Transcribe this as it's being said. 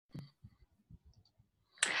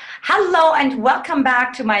Hello and welcome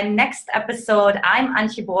back to my next episode. I'm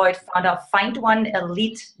Antje Boyd, founder of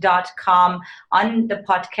FindOneElite.com, on the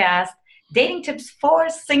podcast Dating Tips for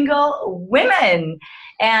Single Women.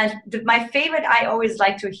 And my favorite I always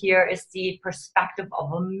like to hear is the perspective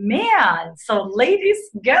of a man. So ladies,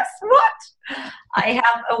 guess what? I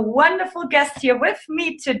have a wonderful guest here with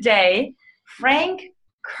me today, Frank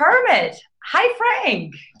Kermit. Hi,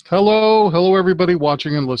 Frank. Hello everybody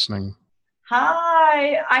watching and listening.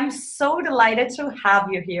 Hi, I'm so delighted to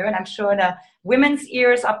have you here, and I'm sure the women's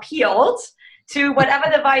ears are peeled to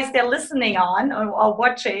whatever device they're listening on or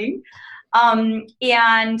watching. And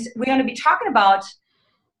we're going to be talking about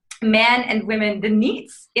men and women, the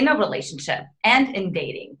needs in a relationship and in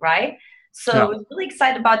dating, right? So Yeah. we're really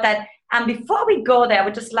excited about that. And before we go there, I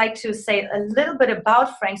would just like to say a little bit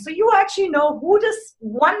about Frank, so you actually know who this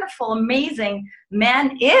wonderful, amazing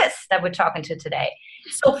man is that we're talking to today.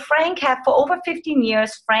 So Frank for over 15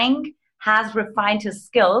 years, Frank has refined his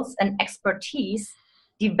skills and expertise,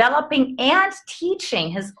 developing and teaching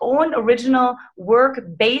his own original work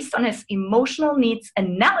based on his emotional needs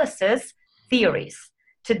analysis theories.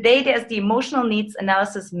 Today, there's the Emotional Needs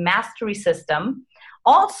Analysis Mastery System.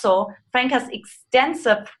 Also, Frank has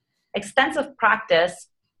extensive practice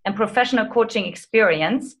and professional coaching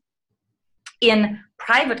experience in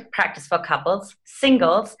private practice for couples,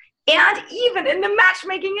 singles, and even in the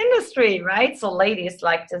matchmaking industry, right? So ladies,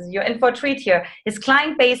 like this, you're in for a treat here. His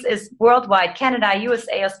client base is worldwide: Canada,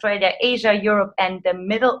 USA, Australia, Asia, Europe, and the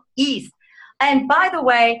Middle East. And by the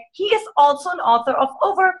way, he is also an author of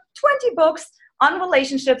over 20 books on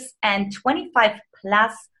relationships and 25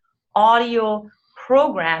 plus audio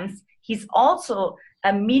programs. He's also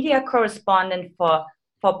a media correspondent for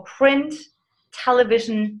print,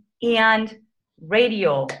 television, and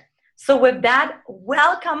radio. So with that,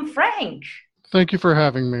 welcome, Frank. Thank you for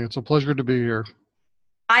having me. It's a pleasure to be here.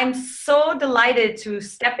 I'm so delighted to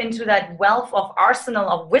step into that wealth of arsenal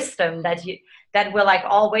of wisdom that we're like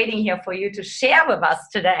all waiting here for you to share with us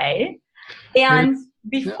today. And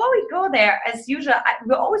before we go there, as usual,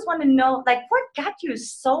 we always want to know, like, what got you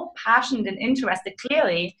so passionate and interested?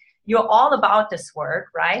 Clearly, you're all about this work,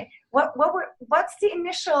 right? What was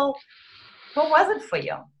it for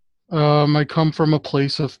you? I come from a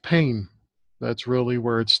place of pain. That's really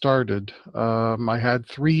where it started. I had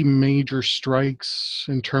 3 major strikes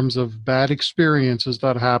in terms of bad experiences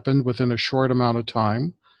that happened within a short amount of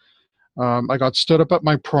time. I got stood up at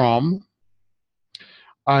my prom.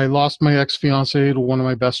 I lost my ex-fiancée to one of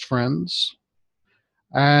my best friends.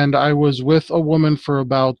 And I was with a woman for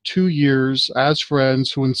about 2 years as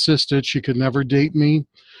friends who insisted she could never date me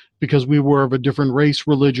because we were of a different race,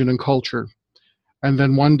 religion, and culture. And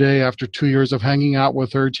then one day, after 2 years of hanging out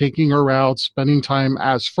with her, taking her out, spending time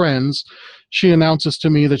as friends, she announces to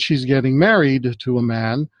me that she's getting married to a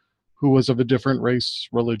man who was of a different race,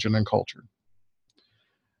 religion, and culture.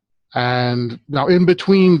 And now in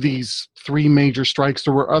between these 3 major strikes,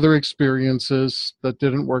 there were other experiences that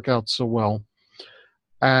didn't work out so well.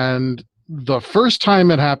 And the first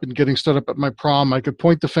time it happened, getting stood up at my prom, I could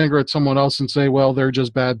point the finger at someone else and say, well, they're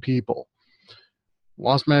just bad people.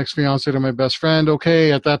 Lost my ex-fiancée to my best friend.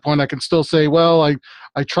 Okay, at that point I can still say, well, I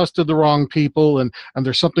trusted the wrong people and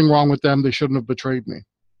there's something wrong with them. They shouldn't have betrayed me.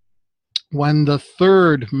 When the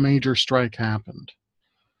 3rd major strike happened,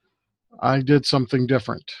 I did something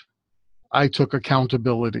different. I took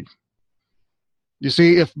accountability. You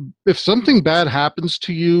see, if something bad happens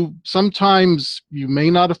to you, sometimes you may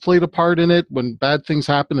not have played a part in it. When bad things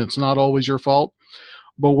happen, it's not always your fault.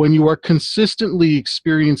 But when you are consistently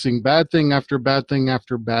experiencing bad thing after bad thing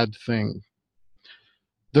after bad thing,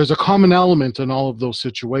 there's a common element in all of those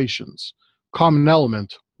situations. Common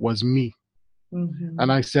element was me. Mm-hmm.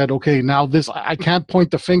 And I said, okay, now I can't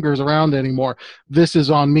point the fingers around anymore. This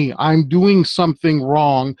is on me. I'm doing something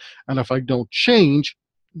wrong. And if I don't change,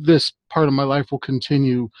 this part of my life will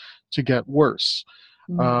continue to get worse.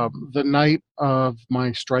 Mm-hmm. The night of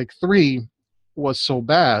my strike 3 was so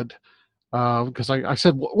bad because I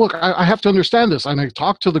said, look, I have to understand this. And I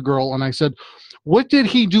talked to the girl and I said, what did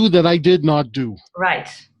he do that I did not do? Right.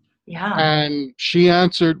 Yeah. And she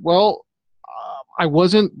answered, well, I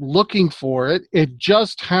wasn't looking for it. It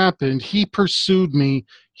just happened. He pursued me.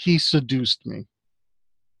 He seduced me.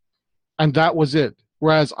 And that was it.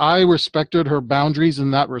 Whereas I respected her boundaries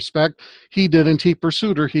in that respect, he didn't. He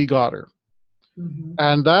pursued her. He got her. Mm-hmm.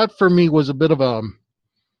 And that for me was a bit of a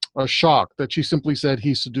shock that she simply said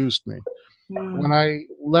he seduced me. Mm. When I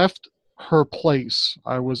left her place,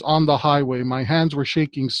 I was on the highway. My hands were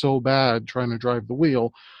shaking so bad trying to drive the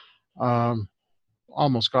wheel.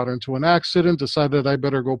 Almost got into an accident, decided I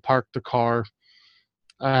better go park the car.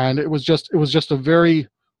 And it was just a very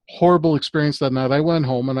horrible experience that night, I went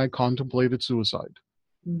home and I contemplated suicide.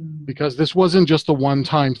 Mm. Because this wasn't just a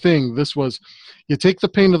one-time thing. This was, you take the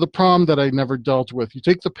pain of the prom that I never dealt with. You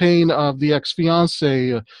take the pain of the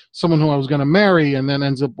ex-fiance, someone who I was going to marry, and then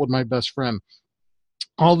ends up with my best friend.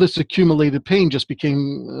 All this accumulated pain just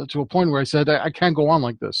became to a point where I said, I can't go on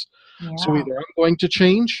like this. Yeah. So either I'm going to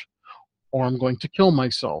change or I'm going to kill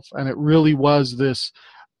myself. And it really was this,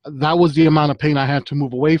 that was the amount of pain I had to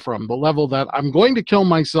move away from, the level that I'm going to kill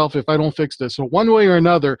myself if I don't fix this. So one way or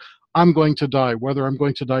another, I'm going to die, whether I'm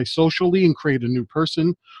going to die socially and create a new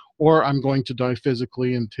person, or I'm going to die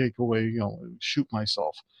physically and take away, shoot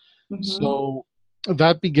myself. Mm-hmm. So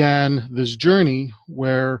that began this journey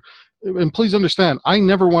where, and please understand, I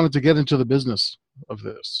never wanted to get into the business of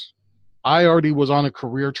this. I already was on a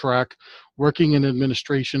career track working in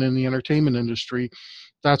administration in the entertainment industry.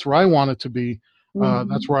 That's where I wanted to be. Mm-hmm.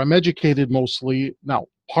 That's where I'm educated mostly. Now,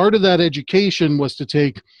 part of that education was to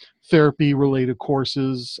take therapy-related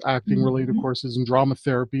courses, acting-related courses, and drama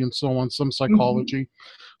therapy, and so on, some psychology.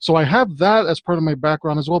 So I have that as part of my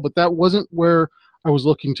background as well, but that wasn't where I was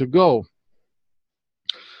looking to go.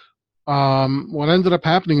 What ended up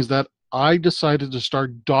happening is that I decided to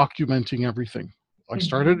start documenting everything. I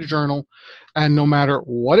started a journal, and no matter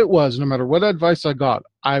what it was, no matter what advice I got,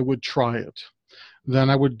 I would try it. Then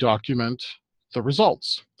I would document the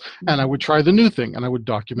results. And I would try the new thing, and I would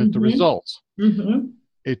document the results.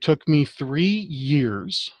 It took me 3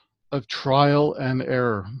 years of trial and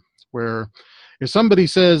error, where if somebody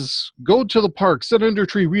says, go to the park, sit under a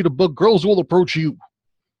tree, read a book, girls will approach you.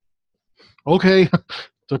 Okay.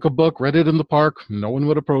 Took a book, read it in the park. No one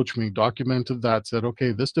would approach me. Documented that. Said,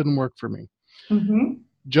 okay, this didn't work for me.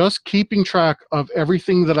 Just keeping track of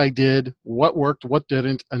everything that I did, what worked, what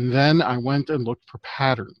didn't. And then I went and looked for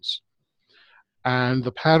patterns. And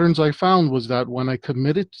the patterns I found was that when I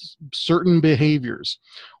committed certain behaviors,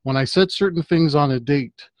 when I said certain things on a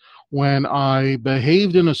date, when I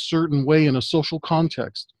behaved in a certain way in a social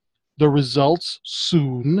context, the results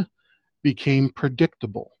soon became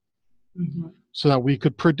predictable. So that we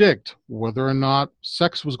could predict whether or not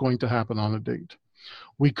sex was going to happen on a date.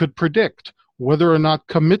 We could predict whether or not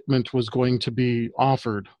commitment was going to be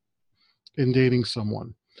offered in dating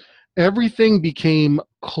someone. Everything became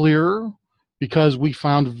clearer because we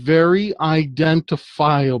found very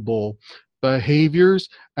identifiable behaviors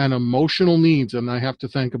and emotional needs. And I have to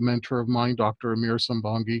thank a mentor of mine, Dr. Amir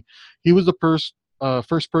Sambangi. He was the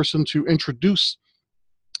first person to introduce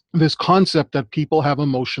this concept that people have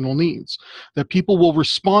emotional needs, that people will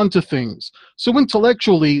respond to things. So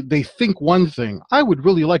intellectually, they think one thing. I would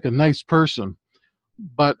really like a nice person,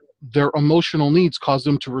 but their emotional needs cause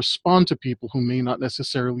them to respond to people who may not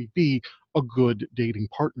necessarily be a good dating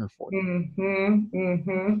partner for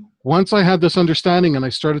them. Once I had this understanding and I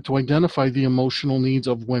started to identify the emotional needs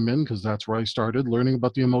of women, because that's where I started learning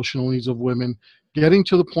about the emotional needs of women, getting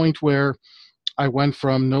to the point where I went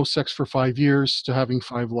from no sex for 5 years to having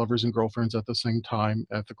 5 lovers and girlfriends at the same time.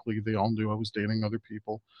 Ethically, they all knew I was dating other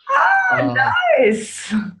people.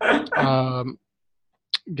 Nice.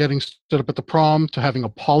 Getting stood up at the prom to having a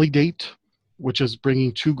poly date, which is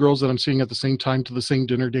bringing 2 girls that I'm seeing at the same time to the same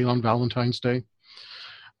dinner date on Valentine's Day.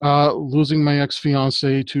 Losing my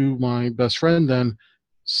ex-fiance to my best friend, then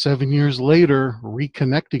 7 years later,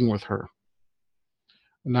 reconnecting with her.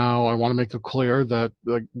 Now, I want to make it clear that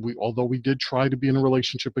although we did try to be in a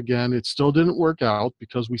relationship again, it still didn't work out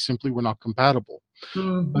because we simply were not compatible.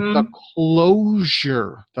 But the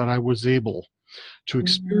closure that I was able to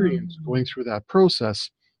experience going through that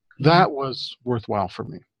process, that was worthwhile for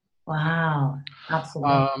me. Wow,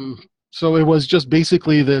 absolutely. So it was just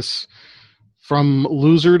basically this, from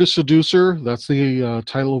loser to seducer. That's the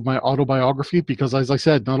title of my autobiography, because as I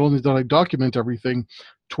said, not only did I document everything,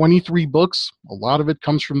 23 books, a lot of it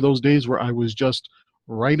comes from those days where I was just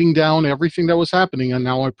writing down everything that was happening, and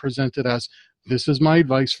now I present it as, this is my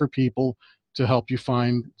advice for people to help you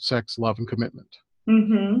find sex, love, and commitment.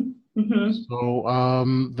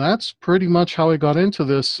 So that's pretty much how I got into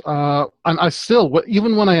this. And I still,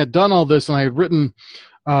 even when I had done all this and I had written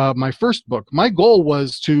my first book, my goal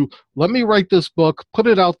was to let me write this book, put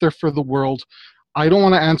it out there for the world. I don't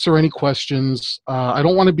want to answer any questions. I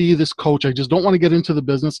don't want to be this coach. I just don't want to get into the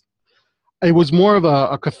business. It was more of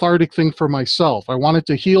a cathartic thing for myself. I wanted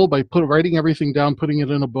to heal by writing everything down, putting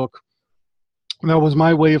it in a book. And that was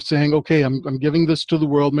my way of saying, okay, I'm giving this to the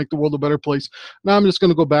world, make the world a better place. Now I'm just going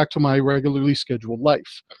to go back to my regularly scheduled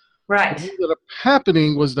life. Right. What ended up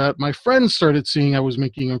happening was that my friends started seeing I was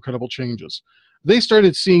making incredible changes. They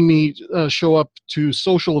started seeing me show up to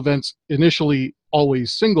social events, initially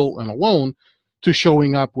always single and alone, to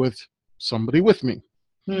showing up with somebody with me.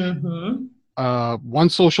 One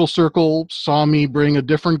social circle saw me bring a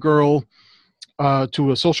different girl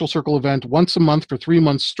to a social circle event once a month for 3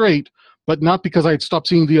 months straight, but not because I had stopped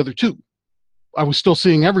seeing the other two. I was still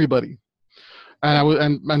seeing everybody.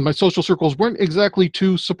 And my social circles weren't exactly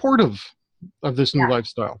too supportive of this new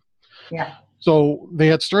lifestyle. Yeah. So they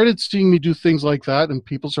had started seeing me do things like that, and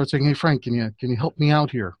people started saying, "Hey, Frank, can you help me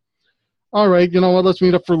out here?" All right, you know what? Let's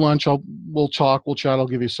meet up for lunch. We'll talk, we'll chat. I'll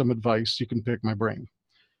give you some advice. You can pick my brain.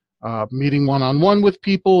 Meeting one-on-one with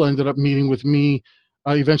people, ended up meeting with me,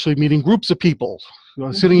 eventually meeting groups of people,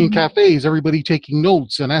 sitting in cafes, everybody taking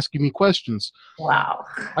notes and asking me questions. Wow.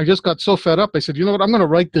 I just got so fed up. I said, you know what? I'm going to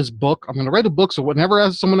write this book. I'm going to write a book, so whenever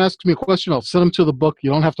someone asks me a question, I'll send them to the book.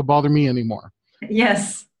 You don't have to bother me anymore.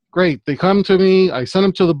 Yes. Great. They come to me. I send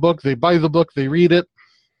them to the book. They buy the book. They read it.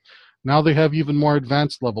 Now they have even more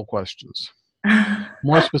advanced level questions,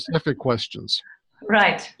 more specific questions.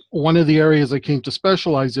 Right. One of the areas I came to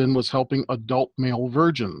specialize in was helping adult male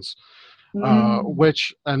virgins, and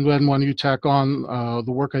then when you tack on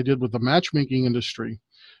the work I did with the matchmaking industry,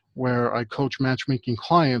 where I coach matchmaking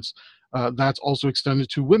clients, that's also extended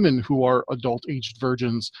to women who are adult aged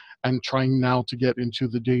virgins and trying now to get into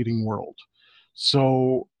the dating world.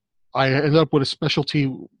 So I ended up with a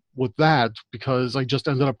specialty with that because I just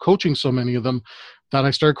ended up coaching so many of them that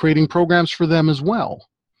I started creating programs for them as well.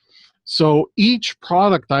 So each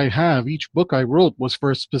product I have, each book I wrote was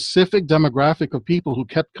for a specific demographic of people who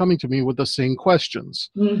kept coming to me with the same questions.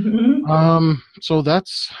 So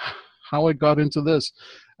that's how I got into this.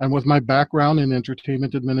 And with my background in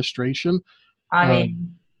entertainment administration, right?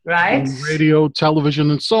 Radio,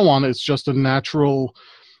 television, and so on, it's just a natural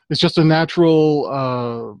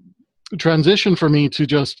transition for me to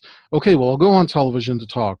just, okay, well, I'll go on television to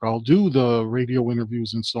talk. I'll do the radio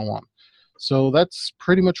interviews and so on. So that's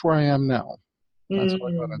pretty much where I am now. That's how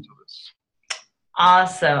I got into this.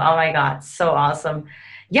 Awesome. Oh my God. So awesome.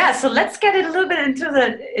 Yeah. So let's get a little bit into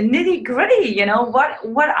the nitty gritty. You know,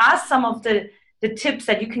 what are some of the tips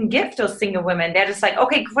that you can give those single women? They're just like,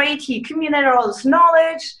 okay, great. He accumulated all this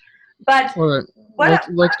knowledge, but all right.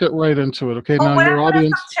 Let's get right into it. Okay. Now what your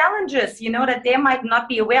audience. What are some challenges, you know, that they might not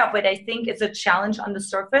be aware of, but I think it's a challenge on the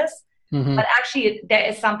surface. But actually, there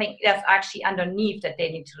is something that's actually underneath that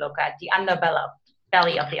they need to look at, the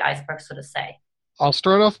underbelly of the iceberg, so to say. I'll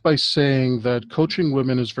start off by saying that coaching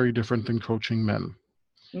women is very different than coaching men.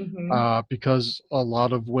 Because a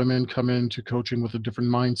lot of women come into coaching with a different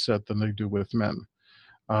mindset than they do with men.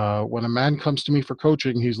 When a man comes to me for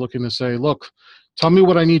coaching, he's looking to say, look, tell me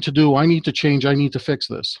what I need to do. I need to change. I need to fix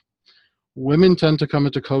this. Women tend to come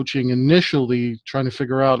into coaching initially trying to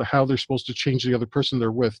figure out how they're supposed to change the other person they're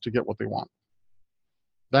with to get what they want.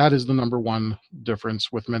 That is the number one difference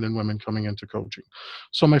with men and women coming into coaching.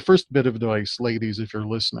 So my first bit of advice, ladies, if you're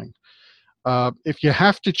listening, if you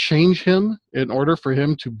have to change him in order for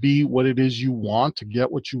him to be what it is you want, to get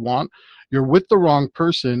what you want, you're with the wrong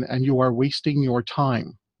person and you are wasting your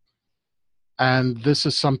time. And this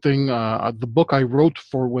is something, the book I wrote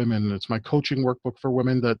for women, it's my coaching workbook for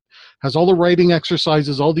women that has all the writing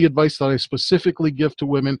exercises, all the advice that I specifically give to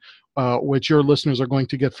women, which your listeners are going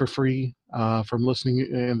to get for free from listening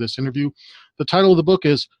in this interview. The title of the book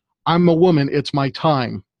is, I'm a Woman, It's My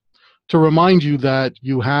Time. To remind you that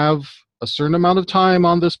you have a certain amount of time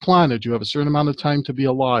on this planet, you have a certain amount of time to be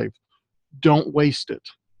alive. Don't waste it.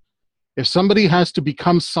 If somebody has to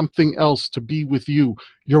become something else to be with you,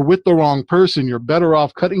 you're with the wrong person. You're better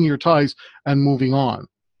off cutting your ties and moving on.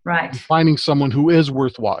 Right. And finding someone who is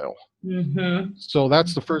worthwhile. So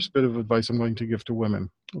that's the first bit of advice I'm going to give to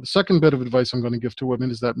women. The second bit of advice I'm going to give to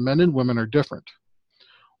women is that men and women are different.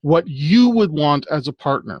 What you would want as a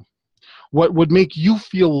partner, what would make you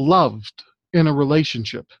feel loved in a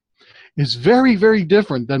relationship, is very, very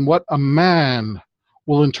different than what a man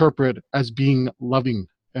will interpret as being loving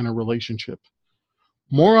in a relationship.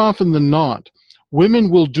 More often than not, women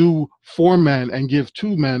will do for men and give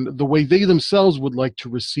to men the way they themselves would like to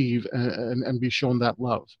receive and be shown that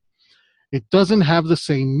love. It doesn't have the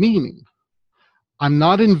same meaning. I'm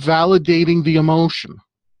not invalidating the emotion.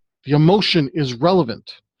 The emotion is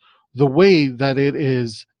relevant. The way that it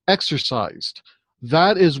is exercised,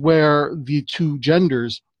 that is where the two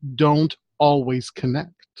genders don't always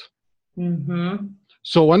connect.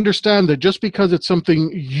 So understand that just because it's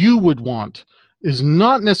something you would want is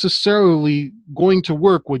not necessarily going to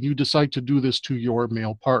work when you decide to do this to your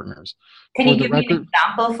male partners. Can you give me an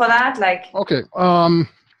example for that? Okay.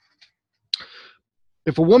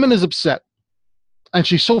 If a woman is upset and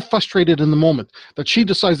she's so frustrated in the moment that she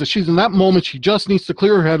decides that she's in that moment, she just needs to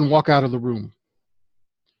clear her head and walk out of the room.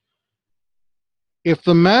 If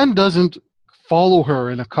the man doesn't follow her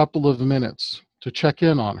in a couple of minutes to check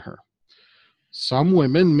in on her, Some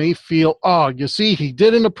women may feel, oh, you see, he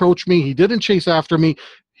didn't approach me, he didn't chase after me,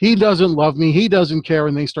 he doesn't love me, he doesn't care,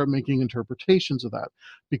 and they start making interpretations of that.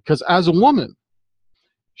 Because as a woman,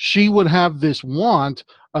 she would have this want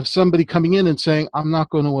of somebody coming in and saying, I'm not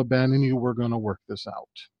going to abandon you, we're going to work this out.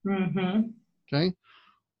 Mm-hmm. Okay?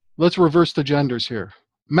 Let's reverse the genders here.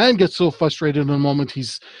 Man gets so frustrated in a moment,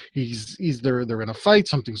 they're in a fight,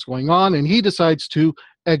 something's going on, and he decides to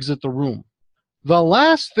exit the room. The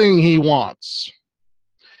last thing he wants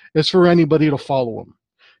is for anybody to follow him,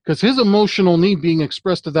 because his emotional need being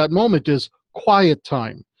expressed at that moment is quiet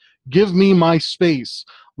time. Give me my space.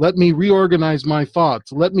 Let me reorganize my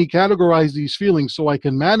thoughts. Let me categorize these feelings so I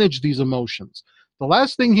can manage these emotions. The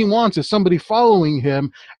last thing he wants is somebody following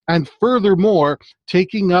him and furthermore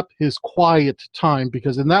taking up his quiet time,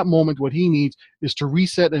 because in that moment what he needs is to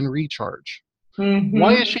reset and recharge. Mm-hmm.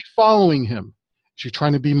 Why is she following him? Is she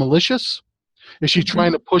trying to be malicious? Is she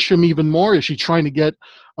trying to push him even more? Is she trying to get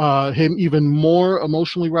him even more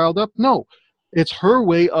emotionally riled up? No, it's her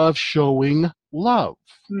way of showing love.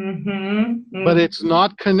 Mm-hmm. Mm-hmm. But it's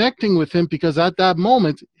not connecting with him, because at that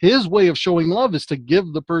moment, his way of showing love is to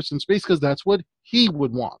give the person space, because that's what he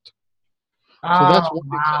would want. Oh, So that's one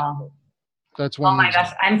wow. example. That's one. Oh my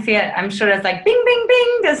example. gosh, I'm sure it's like bing, bing,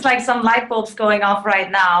 bing. There's like some light bulbs going off right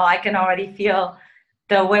now. I can already feel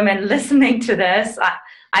the women listening to this.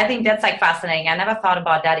 I think that's like fascinating. I never thought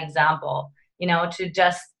about that example, to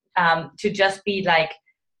just be like,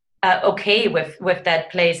 okay with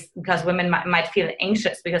that place, because women might feel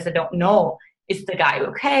anxious because they don't know, is the guy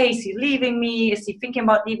okay? Is he leaving me? Is he thinking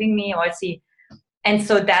about leaving me? Or is he? And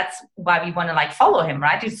so that's why we want to like follow him,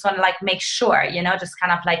 right? You just want to like make sure, just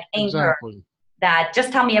kind of like anchor that,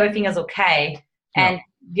 just tell me everything is okay. Yeah. And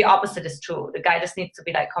the opposite is true. The guy just needs to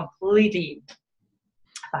be like completely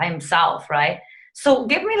by himself, right? So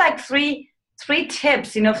give me like three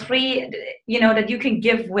tips, that you can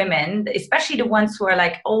give women, especially the ones who are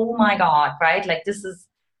like, oh my God, right? Like this is,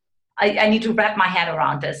 I need to wrap my head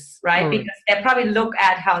around this, right? Because they probably look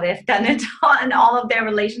at how they've done it in all of their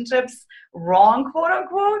relationships wrong, quote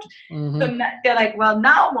unquote. Mm-hmm. So they're like, well,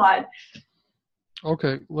 now what?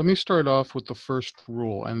 Okay, let me start off with the first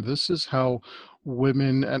rule. And this is how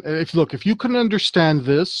women, and if you can understand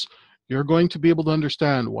this, you're going to be able to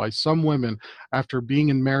understand why some women, after being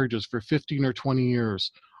in marriages for 15 or 20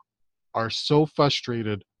 years, are so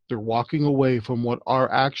frustrated, they're walking away from what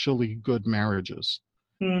are actually good marriages.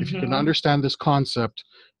 Mm-hmm. If you can understand this concept,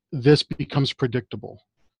 this becomes predictable.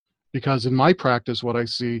 Because in my practice, what I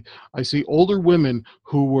see older women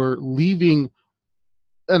who were leaving,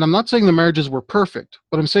 and I'm not saying the marriages were perfect,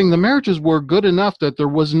 but I'm saying the marriages were good enough that there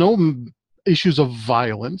was no issues of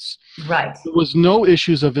violence. Right. There was no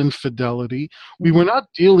issues of infidelity. We were not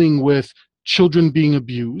dealing with children being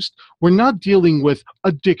abused. We're not dealing with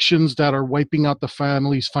addictions that are wiping out the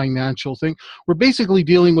family's financial thing. We're basically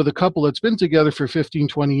dealing with a couple that's been together for 15,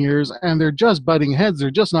 20 years, and they're just butting heads. They're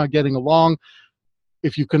just not getting along.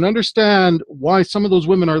 If you can understand why some of those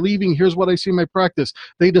women are leaving, here's what I see in my practice.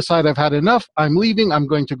 They decide, I've had enough, I'm leaving, I'm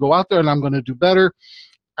going to go out there and I'm going to do better.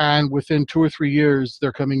 And within 2 or 3 years,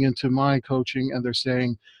 they're coming into my coaching and they're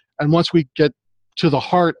saying, and once we get to the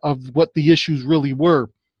heart of what the issues really were,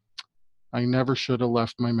 I never should have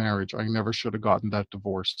left my marriage. I never should have gotten that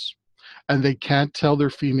divorce. And they can't tell their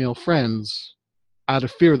female friends out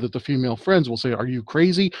of fear that the female friends will say, are you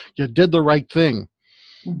crazy? You did the right thing.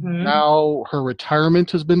 Mm-hmm. Now her retirement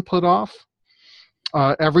has been put off.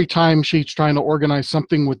 Every time she's trying to organize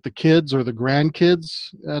something with the kids or the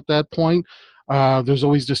grandkids at that point, there's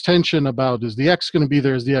always this tension about, is the ex going to be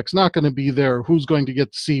there? Is the ex not going to be there? Who's going to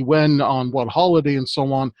get to see when, on what holiday, and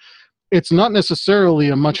so on. It's not necessarily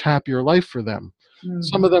a much happier life for them. Mm-hmm.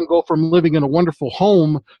 Some of them go from living in a wonderful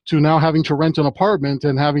home to now having to rent an apartment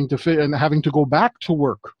and having to go back to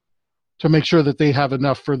work to make sure that they have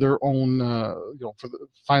enough for their own, for the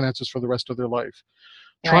finances for the rest of their life.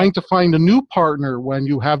 Right. Trying to find a new partner when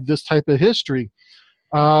you have this type of history,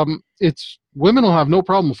 women will have no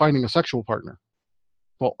problem finding a sexual partner.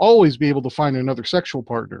 They'll always be able to find another sexual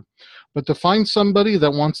partner. But to find somebody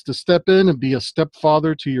that wants to step in and be a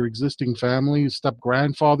stepfather to your existing family,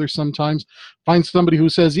 step-grandfather sometimes, find somebody who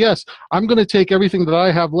says, yes, I'm going to take everything that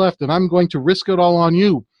I have left and I'm going to risk it all on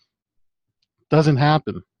you. Doesn't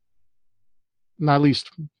happen. Not at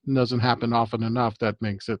least doesn't happen often enough that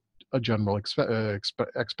makes it a general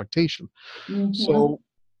expectation. Mm-hmm. So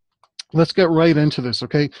let's get right into this,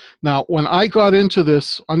 okay? Now, when I got into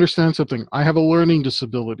this, understand something. I have a learning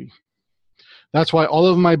disability. That's why all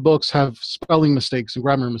of my books have spelling mistakes and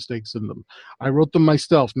grammar mistakes in them. I wrote them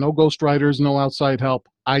myself. No ghostwriters, no outside help.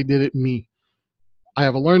 I did it me. I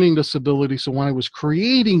have a learning disability, so when I was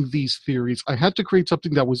creating these theories, I had to create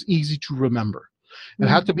something that was easy to remember. It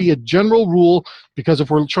had to be a general rule, because if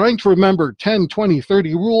we're trying to remember 10, 20,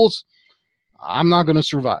 30 rules, I'm not going to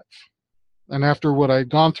survive. And after what I'd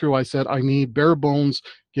gone through, I said, I need bare bones.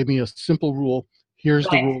 Give me a simple rule. Here's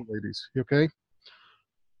the rule, ladies. Okay?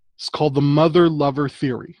 It's called the mother-lover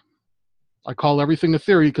theory. I call everything a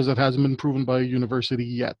theory because it hasn't been proven by a university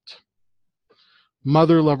yet.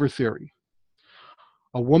 Mother-lover theory.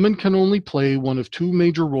 A woman can only play one of two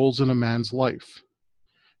major roles in a man's life.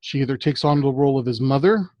 She either takes on the role of his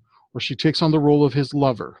mother or she takes on the role of his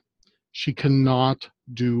lover. She cannot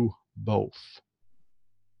do both.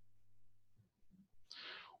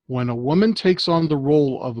 When a woman takes on the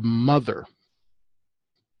role of mother,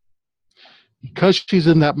 because she's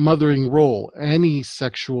in that mothering role, any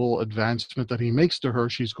sexual advancement that he makes to her,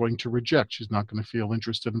 she's going to reject. She's not going to feel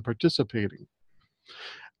interested in participating.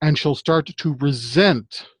 And she'll start to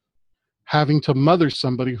resent having to mother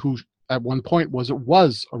somebody who at one point was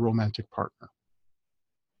a romantic partner.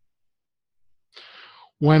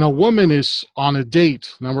 When a woman is on a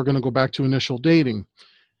date, now we're going to go back to initial dating,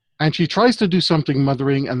 and she tries to do something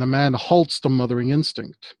mothering and the man halts the mothering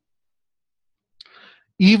instinct.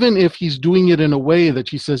 Even if he's doing it in a way that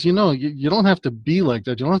she says, you don't have to be like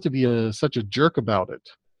that. You don't have to be such a jerk about it.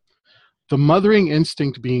 The mothering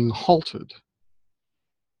instinct being halted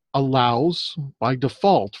allows, by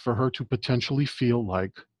default, for her to potentially feel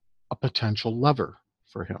like a potential lover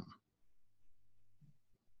for him.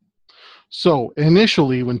 So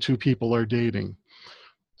initially, when two people are dating,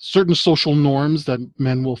 certain social norms that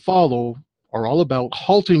men will follow are all about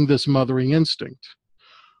halting this mothering instinct.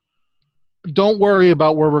 Don't worry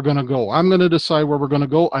about where we're going to go. I'm going to decide where we're going to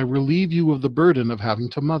go. I relieve you of the burden of having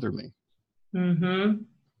to mother me. Mm-hmm.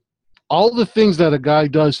 All the things that a guy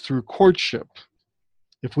does through courtship,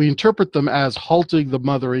 if we interpret them as halting the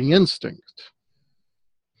mothering instinct,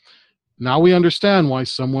 now we understand why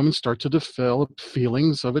some women start to develop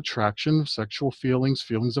feelings of attraction, sexual feelings,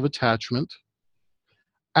 feelings of attachment.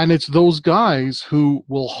 And it's those guys who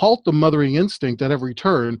will halt the mothering instinct at every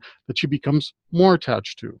turn that she becomes more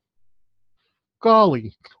attached to.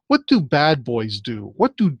 Golly, what do bad boys do?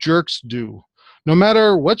 What do jerks do? No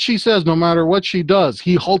matter what she says, no matter what she does,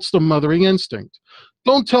 he halts the mothering instinct.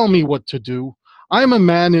 Don't tell me what to do. I'm a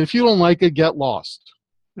man, and if you don't like it, get lost.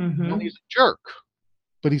 Mm-hmm. Well, he's a jerk,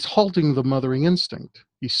 but he's halting the mothering instinct.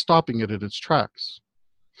 He's stopping it in its tracks.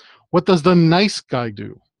 What does the nice guy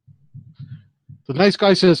do? The nice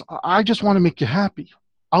guy says, I just want to make you happy.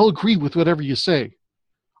 I'll agree with whatever you say.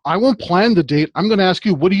 I won't plan the date. I'm going to ask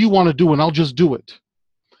you, what do you want to do? And I'll just do it.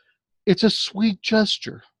 It's a sweet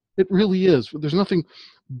gesture. It really is. There's nothing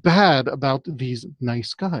bad about these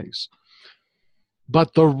nice guys.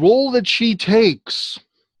 But the role that she takes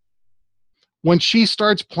when she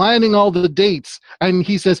starts planning all the dates and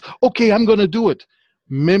he says, okay, I'm going to do it,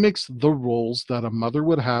 mimics the roles that a mother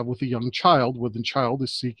would have with a young child when the child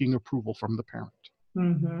is seeking approval from the parent.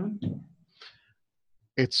 Mm-hmm.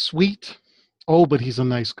 It's sweet. Oh, but he's a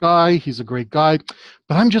nice guy. He's a great guy.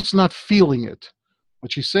 But I'm just not feeling it.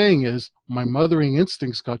 What she's saying is, my mothering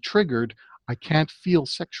instincts got triggered. I can't feel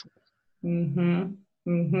sexual. Mm-hmm.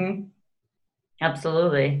 Mm-hmm.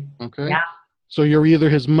 Absolutely. Okay. Yeah. So you're either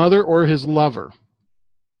his mother or his lover.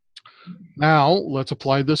 Now, let's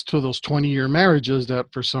apply this to those 20-year marriages that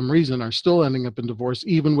for some reason are still ending up in divorce,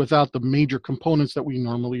 even without the major components that we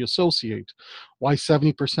normally associate. Why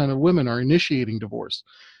 70% of women are initiating divorce.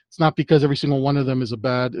 It's not because every single one of them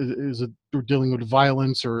they're dealing with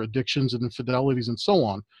violence or addictions and infidelities and so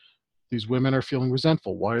on. These women are feeling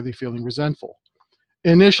resentful. Why are they feeling resentful?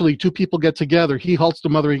 Initially, two people get together. He halts the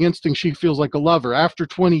mothering instinct. She feels like a lover. After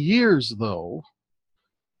 20 years, though,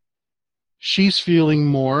 she's feeling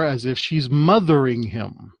more as if she's mothering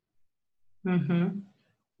him. Mm-hmm.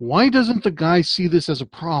 Why doesn't the guy see this as a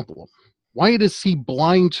problem? Why is he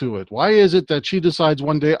blind to it? Why is it that she decides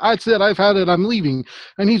one day, that's it, I've had it, I'm leaving,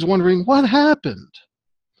 and he's wondering, what happened?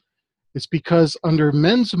 It's because under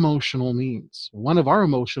men's emotional needs, one of our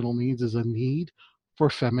emotional needs is a need for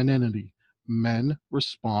femininity. Men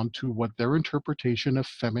respond to what their interpretation of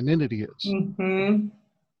femininity is. Mm-hmm.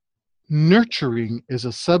 Nurturing is a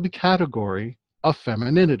subcategory of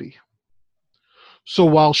femininity. So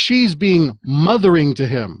while she's being mothering to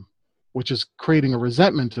him, which is creating a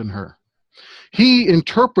resentment in her, he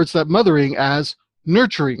interprets that mothering as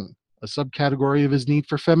nurturing, a subcategory of his need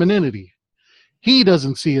for femininity. He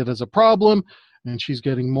doesn't see it as a problem, and she's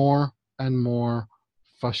getting more and more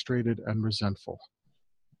frustrated and resentful.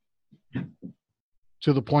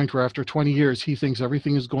 to the point where after 20 years, he thinks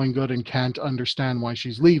everything is going good and can't understand why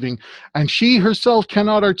she's leaving. And she herself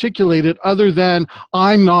cannot articulate it other than,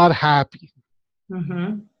 I'm not happy.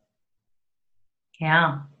 Mm-hmm.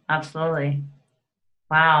 Yeah, absolutely.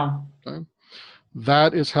 Wow. Okay.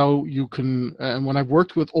 That is how you can, and when I've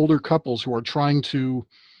worked with older couples who are trying to,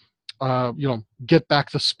 get back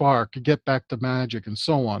the spark, get back the magic, and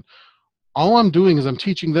so on, all I'm doing is I'm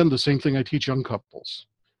teaching them the same thing I teach young couples.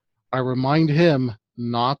 I remind him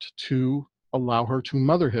not to allow her to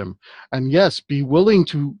mother him. And yes, be willing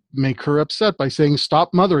to make her upset by saying,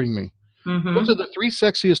 stop mothering me. Mm-hmm. Those are the 3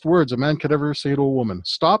 sexiest words a man could ever say to a woman.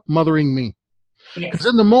 Stop mothering me. Because Yes.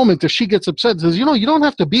 in the moment, if she gets upset and says, you don't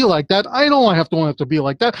have to be like that. I don't have to be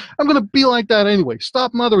like that. I'm going to be like that anyway.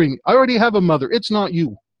 Stop mothering me. I already have a mother. It's not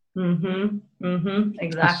you. Mm-hmm. Mm-hmm.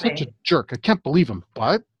 Exactly. He's such a jerk. I can't believe him.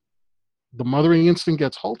 But the mothering instinct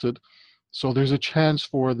gets halted. So there's a chance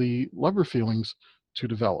for the lover feelings to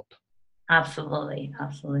develop. Absolutely.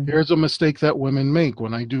 Absolutely. Here's a mistake that women make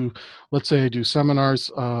when I do, let's say I do seminars.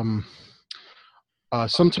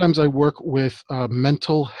 Sometimes I work with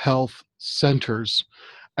mental health centers,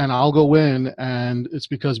 and I'll go in, and it's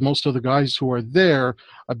because most of the guys who are there,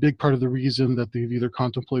 a big part of the reason that they've either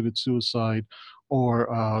contemplated suicide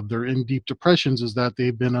or they're in deep depressions is that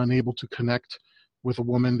they've been unable to connect with a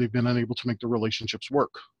woman. They've been unable to make the relationships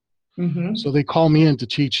work. Mm-hmm. So they call me in to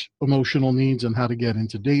teach emotional needs and how to get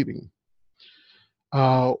into dating.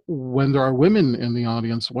 When there are women in the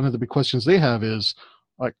audience, one of the big questions they have is,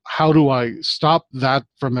 like, how do I stop that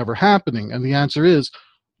from ever happening? And the answer is,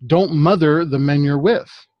 don't mother the men you're with.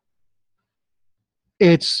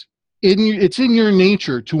 It's in your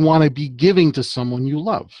nature to want to be giving to someone you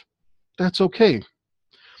love. That's okay.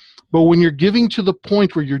 But when you're giving to the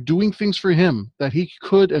point where you're doing things for him that he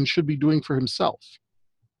could and should be doing for himself,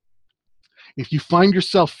 if you find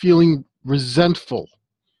yourself feeling resentful,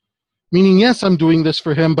 meaning, yes, I'm doing this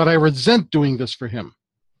for him, but I resent doing this for him,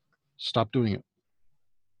 stop doing it.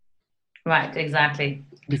 Right, exactly.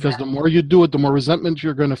 Because the more you do it, the more resentment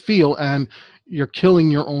you're going to feel, and you're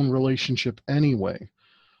killing your own relationship anyway.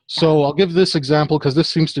 So I'll give this example because this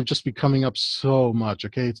seems to just be coming up so much,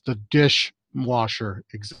 okay? It's the dishwasher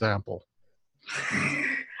example.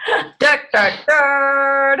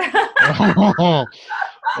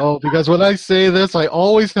 Oh, because when I say this, I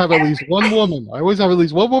always have at least one woman. I always have at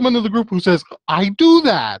least one woman in the group who says, I do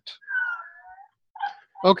that.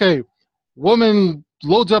 Okay, woman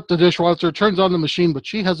loads up the dishwasher, turns on the machine, but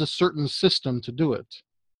she has a certain system to do it.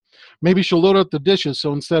 Maybe she'll load up the dishes,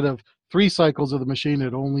 so instead of 3 cycles of the machine,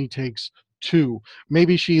 it only takes 2.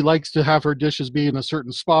 Maybe she likes to have her dishes be in a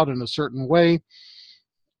certain spot in a certain way.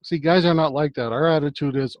 See, guys are not like that. Our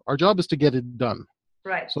attitude is, our job is to get it done.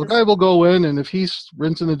 Right. So the guy will go in, and if he's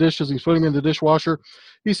rinsing the dishes, he's putting them in the dishwasher,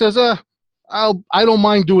 he says, I don't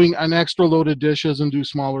mind doing an extra load of dishes and do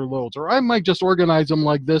smaller loads. Or I might just organize them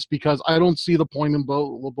like this because I don't see the point in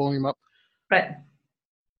blowing them up. Right.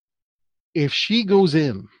 If she goes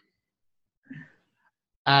in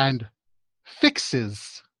and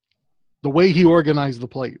fixes the way he organized the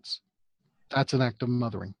plates, that's an act of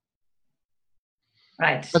mothering.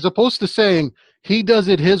 Right. As opposed to saying, he does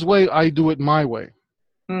it his way, I do it my way.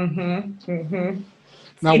 Mm-hmm. Mm-hmm.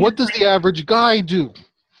 Now, what does the average guy do?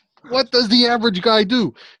 What does the average guy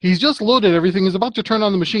do? He's just loaded everything. He's about to turn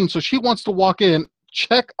on the machine. So she wants to walk in,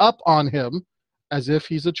 check up on him as if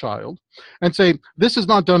he's a child, and say, this is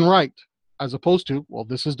not done right. As opposed to, well,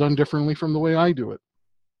 this is done differently from the way I do it.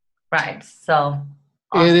 Right. So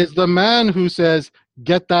It is the man who says,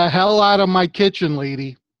 get the hell out of my kitchen,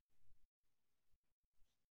 lady.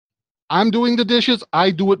 I'm doing the dishes.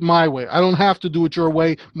 I do it my way. I don't have to do it your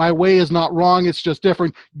way. My way is not wrong. It's just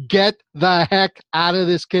different. Get the heck out of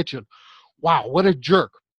this kitchen. Wow, what a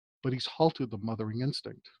jerk. But he's halted the mothering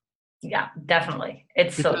instinct. Yeah, definitely.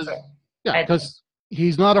 It's because, so true. Yeah, because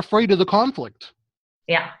he's not afraid of the conflict.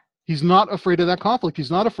 Yeah. He's not afraid of that conflict.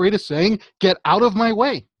 He's not afraid of saying, get out of my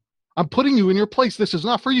way. I'm putting you in your place. This is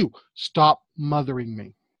not for you. Stop mothering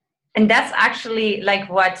me. And that's actually like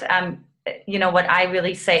what what I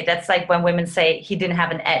really say. That's like when women say he didn't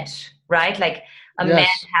have an edge, right? Like a man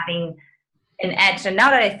having an edge. And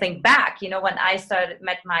now that I think back, when I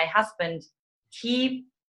met my husband, he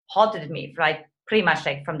halted me like pretty much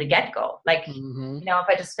like from the get-go. Like, if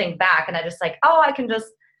I just think back and I just like, I can just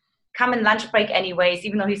come in lunch break anyways,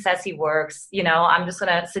 even though he says he works, I'm just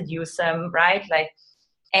going to seduce him, right? Like,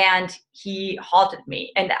 and he halted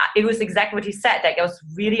me. And it was exactly what he said. Like, I was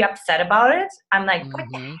really upset about it. I'm like, what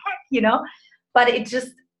the heck, But I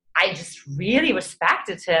just really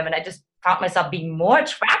respected him. And I just found myself being more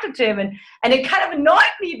attracted to him. And it kind of annoyed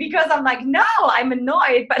me because I'm like, no, I'm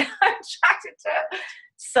annoyed, but I'm attracted to him.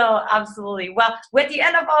 So absolutely. Well, we're at the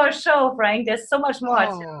end of our show, Frank. There's so much more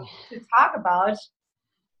to talk about.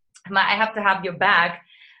 I have to have your back.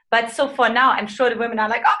 But so for now, I'm sure the women are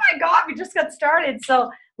like, oh my God, we just got started.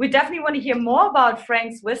 So we definitely want to hear more about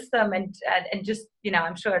Frank's wisdom and just,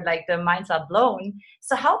 I'm sure like the minds are blown.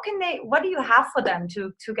 So what do you have for them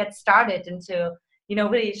to get started and to,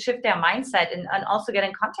 really shift their mindset and also get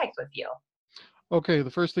in contact with you? Okay.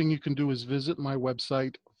 The first thing you can do is visit my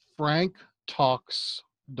website,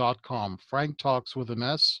 franktalks.com. Frank Talks with an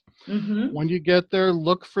S. Mm-hmm. When you get there,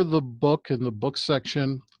 look for the book in the book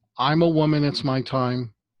section. I'm a woman. It's my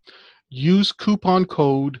time. Use coupon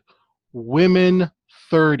code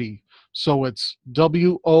WOMEN30. So it's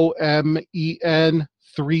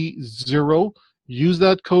WOMEN30. Use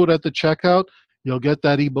that code at the checkout. You'll get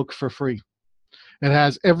that ebook for free. It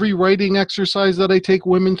has every writing exercise that I take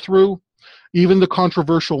women through, even the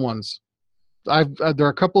controversial ones. There are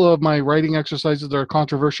a couple of my writing exercises that are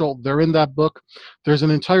controversial. They're in that book. There's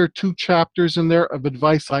an entire 2 chapters in there of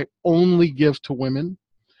advice I only give to women.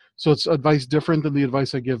 So it's advice different than the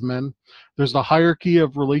advice I give men. There's the hierarchy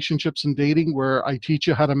of relationships and dating where I teach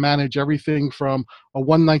you how to manage everything from a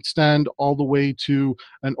one-night stand all the way to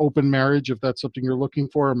an open marriage, if that's something you're looking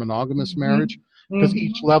for, a monogamous marriage, because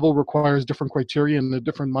each level requires different criteria and a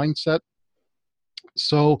different mindset.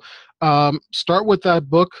 So start with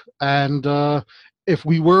that book. And if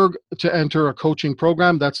we were to enter a coaching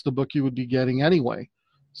program, that's the book you would be getting anyway.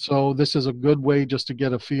 So this is a good way just to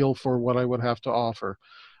get a feel for what I would have to offer.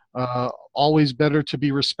 Always better to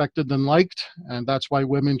be respected than liked, and that's why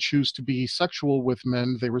women choose to be sexual with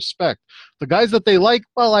men they respect. The guys that they like,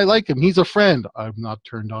 well, I like him. He's a friend. I'm not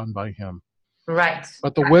turned on by him. Right.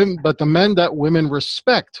 But the men that women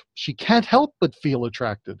respect, she can't help but feel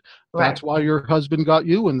attracted. Right. That's why your husband got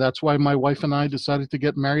you, and that's why my wife and I decided to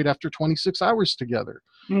get married after 26 hours together.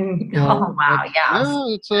 Oh, wow, yeah.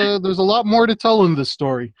 There's a lot more to tell in this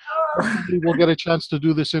story. Hopefully we'll get a chance to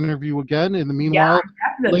do this interview again. In the meanwhile,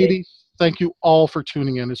 ladies, thank you all for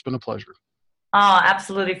tuning in. It's been a pleasure. Oh,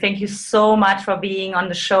 absolutely. Thank you so much for being on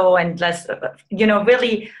the show and let's,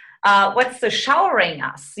 really, what's the showering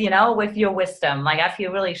us, with your wisdom. Like I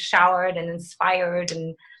feel really showered and inspired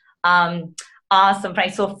and awesome,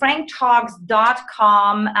 Frank. So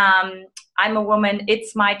franktalks.com. I'm a woman.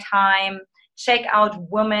 It's my time. Check out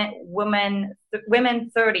Women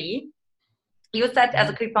 30. Use that as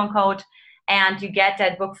a coupon code and you get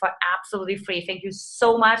that book for absolutely free. Thank you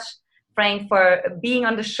so much, Frank, for being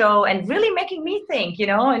on the show and really making me think,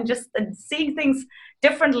 and just seeing things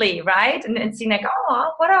differently, right? And seeing like,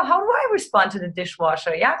 how do I respond to the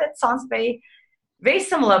dishwasher? Yeah, that sounds very, very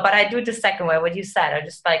similar, but I do it the second way, what you said. I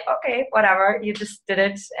just like, okay, whatever, you just did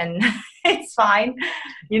it and it's fine,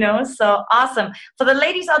 so awesome. For the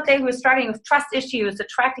ladies out there who are struggling with trust issues,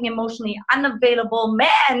 attracting emotionally unavailable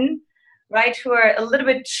men, right, who are a little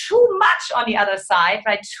bit too much on the other side,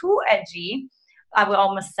 right, too edgy, I would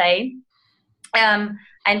almost say. I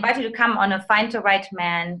invite you to come on a Find the Right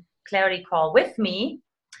Man clarity call with me,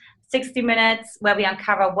 60 minutes, where we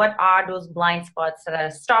uncover what are those blind spots that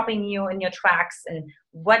are stopping you in your tracks and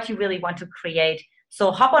what you really want to create.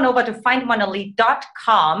 So hop on over to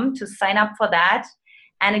findoneelite.com to sign up for that.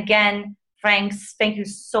 And again, Frank, thank you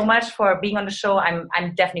so much for being on the show. I'm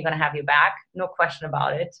definitely going to have you back. No question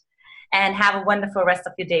about it. And have a wonderful rest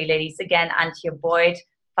of your day, ladies. Again, Antje Boyd,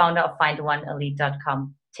 founder of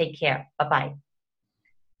findoneelite.com. Take care. Bye-bye.